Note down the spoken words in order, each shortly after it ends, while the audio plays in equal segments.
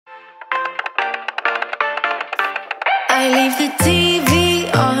I leave the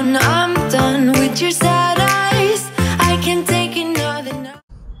TV on, I'm done with your sad eyes. I can take another night.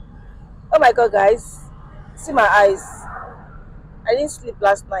 Oh my god, guys, see my eyes. I didn't sleep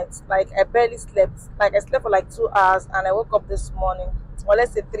last night. Like, I barely slept. Like, I slept for like 2 hours and I woke up this morning, or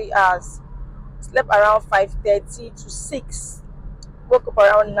let's say 3 hours. Slept around 5:30 to 6. Woke up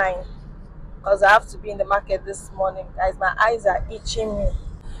around 9 because I have to be in the market this morning. Guys, my eyes are itching me.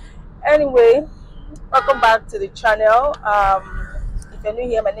 Anyway, welcome back to the channel. If you're new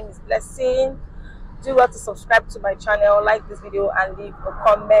here, my name is Blessing. Do well to subscribe to my channel, like this video, and leave a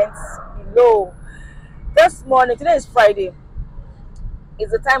comment below. This morning, today is Friday.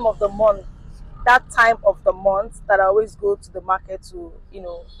 It's the time of the month, that time of the month that I always go to the market to,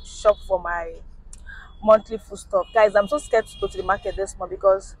 shop for my monthly food stuff. Guys, I'm so scared to go to the market this month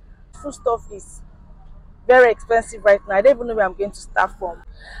because food stuff is very expensive right now. I don't even know where I'm going to start from.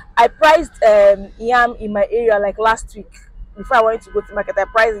 I priced yam in my area like last week. Before I went to go to the market, I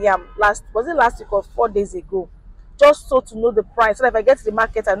priced yam last week or 4 days ago, just so to know the price, so that if I get to the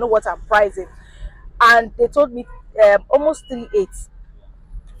market I know what I'm pricing. And they told me almost 3.8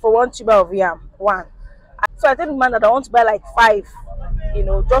 for one tuber of yam. So I told the man that I want to buy like 5,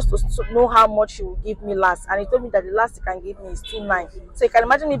 just to know how much he will give me last. And he told me that the last he can give me is 2.9. So you can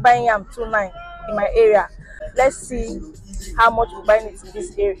imagine me buying yam 2.9 in my area. Let's see how much we're buying it in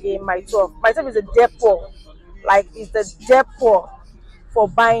this area in Mile12. Mile12 is a depot. Like, it's the depot for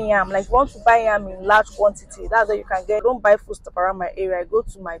buying yam. Like, if you want to buy yam in large quantity, that's where you can get. I don't buy food stuff around my area. I go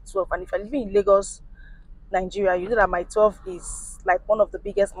to Mile12. And if you're living in Lagos, Nigeria, you know that Mile12 is like one of the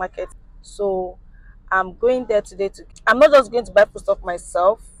biggest markets. So I'm going there today I'm not just going to buy food stuff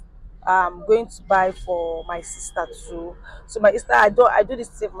myself. I'm going to buy for my sister too. So my sister, I do this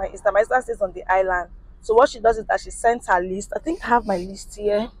for my sister. My sister stays on the island. So what she does is that she sends her list. I think I have my list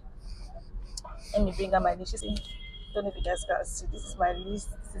here. Let me bring her my list. I don't know if you guys can see. This is my list.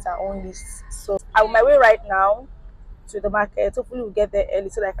 This is her own list. So I'm on my way right now to the market. Hopefully we'll get there early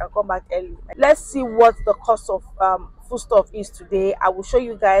so that I can come back early. Let's see what the cost of food stuff is today. I will show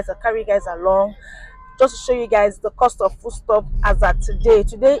you guys. I'll carry you guys along just to show you guys the cost of food stuff as at today.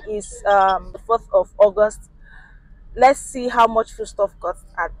 Today is the 4th of August. Let's see how much food stuff got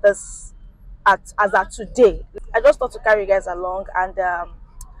as at today. I just thought to carry you guys along, and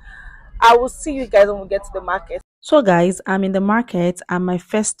I will see you guys when we get to the market. So guys, I'm in the market and my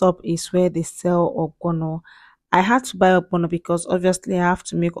first stop is where they sell ogbono. I had to buy ogbono because obviously I have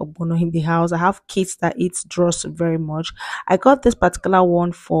to make ogbono in the house. I have kids that eat dross very much. I got this particular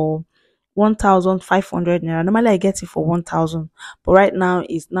one for 1,500 naira. Normally I get it for 1,000, but right now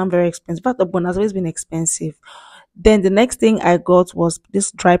it's not very expensive. But ogbono has always been expensive. Then the next thing I got was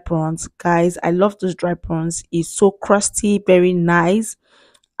this dry prawns. Guys, I love those dry prawns. It's so crusty, very nice.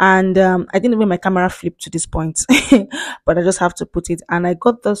 And I didn't even my camera flip to this point, but I just have to put it. And I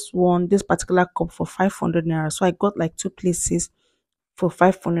got this particular cup for 500 naira. So I got like 2 places for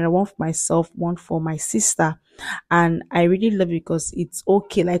 500, one for myself, one for my sister. And I really love it because it's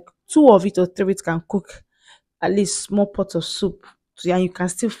okay, like 2 of it or 3 of it can cook at least small pot of soup. So, and you can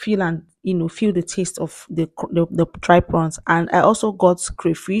still feel and feel the taste of the dry prawns. And I also got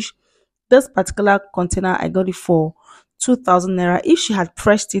crayfish. This particular container I got it for 2,000 naira. If she had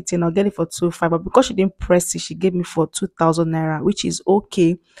pressed it in, I'll get it for 2,500, but because she didn't press it, she gave me for 2,000 naira, which is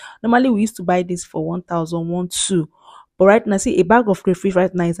okay. Normally we used to buy this for 1,000, 1,200, but right now, see, a bag of crayfish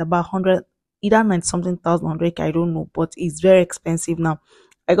right now is about 100, either 90 something thousand, 100, I don't know, but it's very expensive now.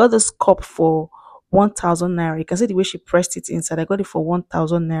 I got this cup for 1,000 naira. You can see the way she pressed it inside. I got it for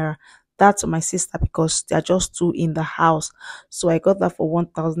 1,000 naira. That's my sister because they are just 2 in the house. So I got that for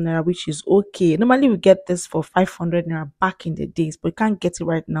 1,000 naira, which is okay. Normally we get this for 500 naira back in the days, but you can't get it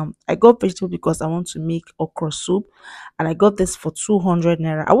right now. I got vegetable because I want to make okra soup, and I got this for 200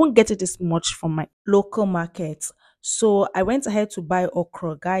 naira. I won't get it this much from my local market. So I went ahead to buy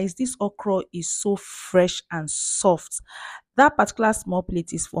okra. Guys, this okra is so fresh and soft. That particular small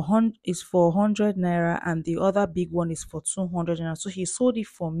plate is for 100 naira, and the other big one is for 200 naira. So he sold it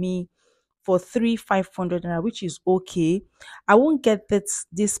for me for 3,500 naira, which is okay. I won't get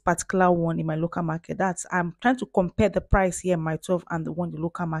this particular one in my local market. I'm trying to compare the price here in Mile12 and the one in the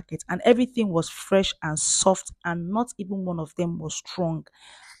local market, and everything was fresh and soft, and not even one of them was strong.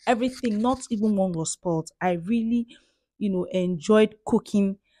 Everything, not even one was spoiled. I really enjoyed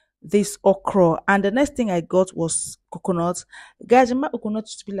cooking this okra. And the next thing I got was coconut. Guys, my coconut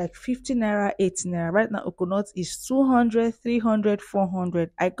used to be like 50 naira, 80 naira. Right now coconut is 200, 300,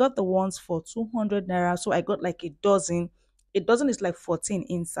 400. I got the ones for 200 naira, so I got like a dozen. A dozen is like 14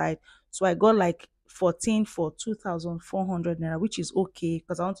 inside, so I got like 14 for 2,400 naira, which is okay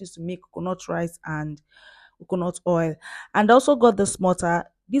because I want to make coconut rice and coconut oil. And I also got this mortar.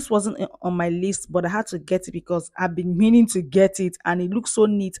 This wasn't on my list, but I had to get it because I've been meaning to get it and it looks so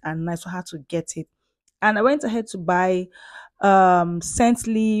neat and nice. So I had to get it. And I went ahead to buy scent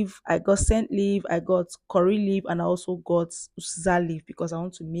leaf. I got scent leaf, I got curry leaf, and I also got uziza leaf because I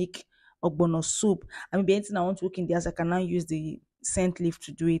want to make ogbono soup. I mean, anything I want to cook in there, so I can now use the scent leaf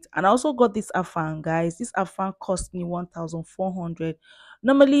to do it. And I also got this afang, guys. This afang cost me 1,400.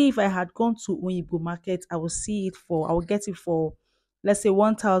 Normally, if I had gone to Uyibo market, I would get it for, let's say,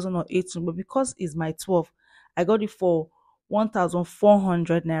 1,000 or 800. But because it's my 12, I got it for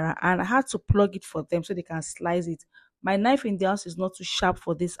 1,400 naira, and I had to plug it for them so they can slice it. My knife in the house is not too sharp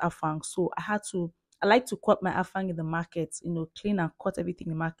for this afang, so I like to cut my afang in the market, clean and cut everything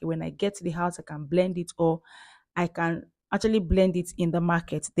in the market. When I get to the house, I can blend it, or I can actually blend it in the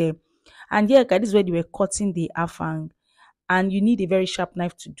market there. And yeah, guys, this is where they were cutting the afang, and you need a very sharp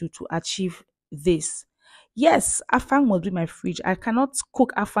knife to achieve this. Yes, afang must be my fridge. I cannot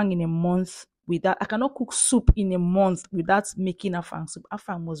cook afang in a month without. I cannot cook soup in a month without making afang soup.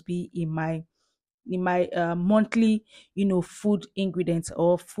 Afang must be in my monthly, food ingredients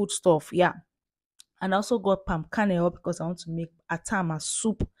or food stuff. Yeah, and I also got palm kernel because I want to make atama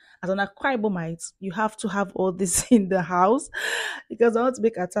soup. As an Akwaibomite, you have to have all this in the house because I want to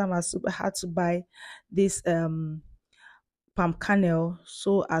make atama soup. I had to buy this palm kernel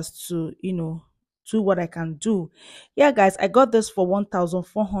so as to do what I can do. Yeah, guys, I got this for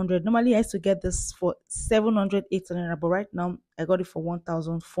 1,400. Normally I used to get this for 700, 800, but right now I got it for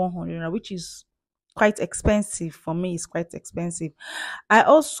 1,400, which is quite expensive for me. It's quite expensive. I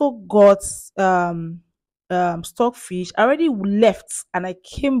also got stockfish. I already left and I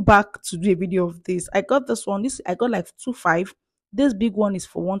came back to do a video of this. I got this one. This I got like 2.5. This big one is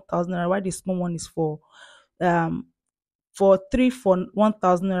for 1,000, while the small one is um for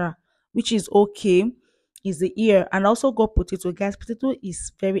 1,000 naira, which is okay. Is the ear. And also got potato, guys. Potato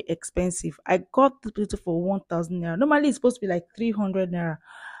is very expensive. I got the potato for 1,000 naira. Normally it's supposed to be like 300 naira,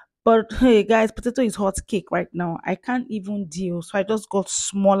 but hey, guys, potato is hot cake right now. I can't even deal. So I just got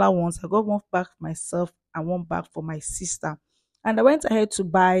smaller ones. I got one bag for myself and one bag for my sister. And I went ahead to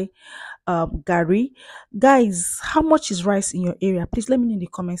buy Gary. Guys, how much is rice in your area? Please let me know in the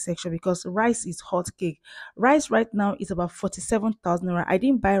comment section because rice is hot cake. Rice right now is about 47,000 naira. I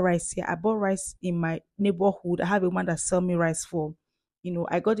didn't buy rice here. I bought rice in my neighborhood. I have a woman that sell me rice for.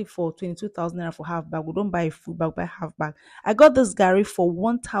 I got it for 22,000 naira for half bag. We don't buy a full bag, buy half bag. I got this Gary for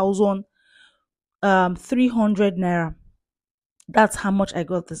 1,300 naira. That's how much I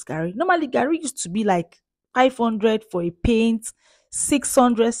got this Gary. Normally, Gary used to be like 500 for a paint,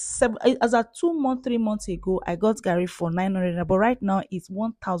 600, 7. As at 2 months, 3 months ago, I got Gary for 900 naira, but right now it's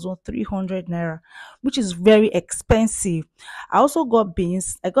 1,300 naira, which is very expensive. I also got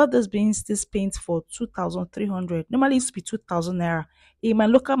beans. I got this paint for 2,300. Normally, it used to be 2,000 naira. In my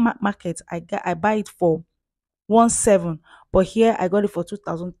local market, I buy it for 1,700, but here I got it for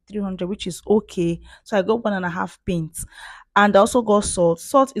 2,300, which is okay. So I got one and a half paints, and I also got salt.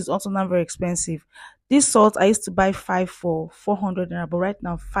 Salt is also not very expensive. This salt I used to buy five for 400 naira, but right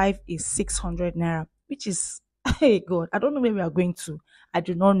now five is 600 naira, which is hey God, I don't know where we are going to. I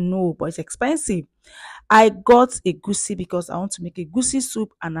do not know, but it's expensive. I got a goosey because I want to make a goosey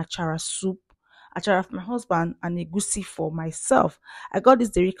soup and achara soup. Achara for my husband and a goosey for myself. I got this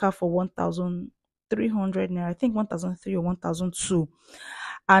derika for 1,300 naira. I think 1,003 or 1,002.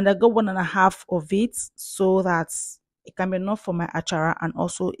 And I got one and a half of it so that it can be enough for my achara and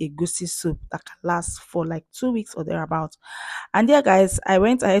also a goosey soup that can last for like 2 weeks or thereabout. And yeah, guys, I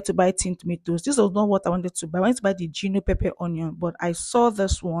went ahead to buy tin tomatoes. This was not what I wanted to buy. I went to buy the Gino pepper onion, but I saw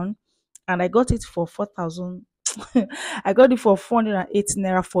this one and I got it for 4,000. I got it for 480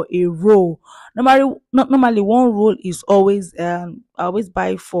 naira for a roll. Normally one roll is always I always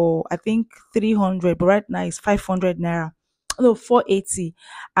buy for I think 300, but right now it's 500 naira. No, 480.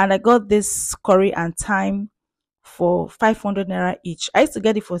 And I got this curry and thyme for 500 naira each. I used to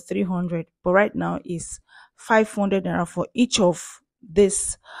get it for 300, but right now is 500 naira for each of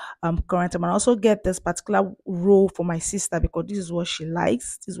this current time. And I also get this particular roll for my sister because this is what she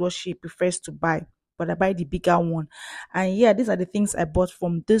likes, this is what she prefers to buy. But I buy the bigger one. And yeah, these are the things I bought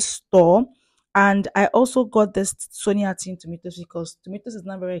from this store. And I also got this Sonia tin tomatoes because tomatoes is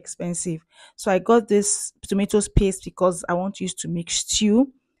not very expensive. So I got this tomatoes paste because I want to use to make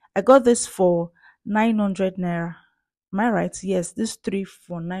stew. I got this for 900 naira. Am I right? Yes, this three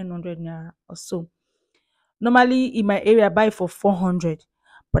for 900 naira or so. Normally in my area, I buy it for 400,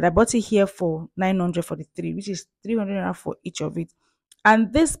 but I bought it here for 900 for the three, which is 300 naira for each of it.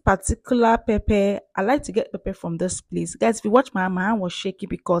 And this particular pepper, I like to get pepper from this place. Guys, if you watch my hand was shaky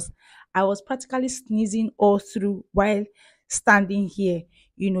because I was practically sneezing all through while standing here,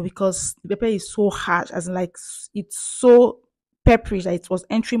 because the pepper is so harsh, as in like it's so peppery that it was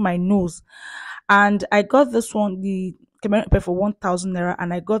entering my nose. And I got this one, the Cameroon pepper for 1,000 naira,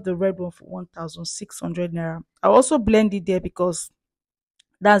 and I got the red one for 1,600 naira. I also blend it there because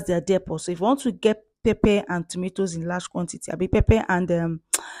that's their depot. So if you want to get pepper and tomatoes in large quantity, I be pepper and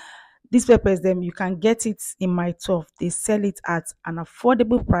these peppers, them you can get it in Mile12. They sell it at an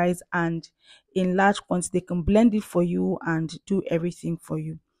affordable price and in large quantity. They can blend it for you and do everything for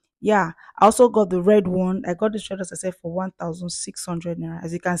you. Yeah, I also got the red one. I got this red, as I said, for 1,600 naira.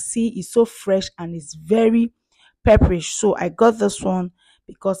 As you can see, it's so fresh and it's very pepperish. So I got this one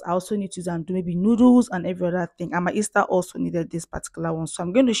because I also need to use and do maybe noodles and every other thing. And my Easter also needed this particular one. So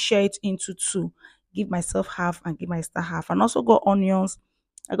I'm going to share it into two. Give myself half and give my Easter half. And also got onions.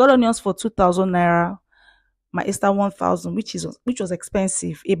 I got onions for 2,000 naira. My Easter 1,000, which was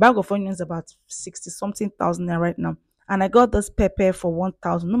expensive. A bag of onions about 60 something thousand naira right now. And I got this pepper for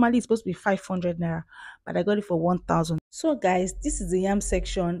 1,000. Normally it's supposed to be 500 naira, but I got it for 1,000. So guys, this is the yam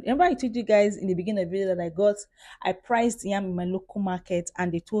section. Remember I told you guys in the beginning of the video that I priced yam in my local market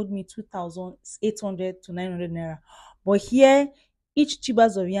and they told me 2,800 to 900 naira. But here, each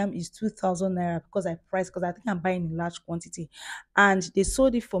tubers of yam is 2,000 naira because I priced, because I think I'm buying in large quantity, and they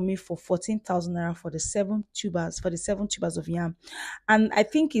sold it for me for 14,000 naira for the seven tubers of yam. And I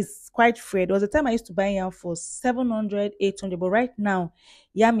think it's quite fair. There was a time I used to buy yam for 700, 800, but right now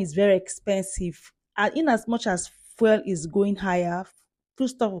yam is very expensive. And in as much as fuel is going higher, food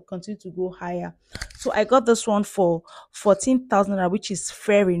stuff will continue to go higher. So I got this one for 14,000 naira, which is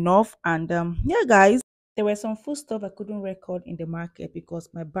fair enough. And yeah, guys, there were some food stuff I couldn't record in the market because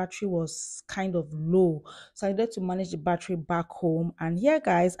my battery was kind of low. So I needed to manage the battery back home. And yeah,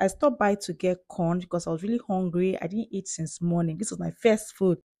 guys, I stopped by to get corn because I was really hungry. I didn't eat since morning. This was my first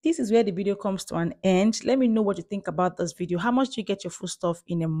food. This is where the video comes to an end. Let me know what you think about this video. How much do you get your food stuff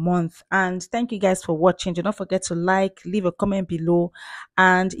in a month? And thank you guys for watching. Do not forget to like, leave a comment below.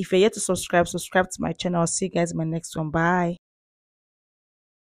 And if you're yet to subscribe to my channel. I'll see you guys in my next one. Bye.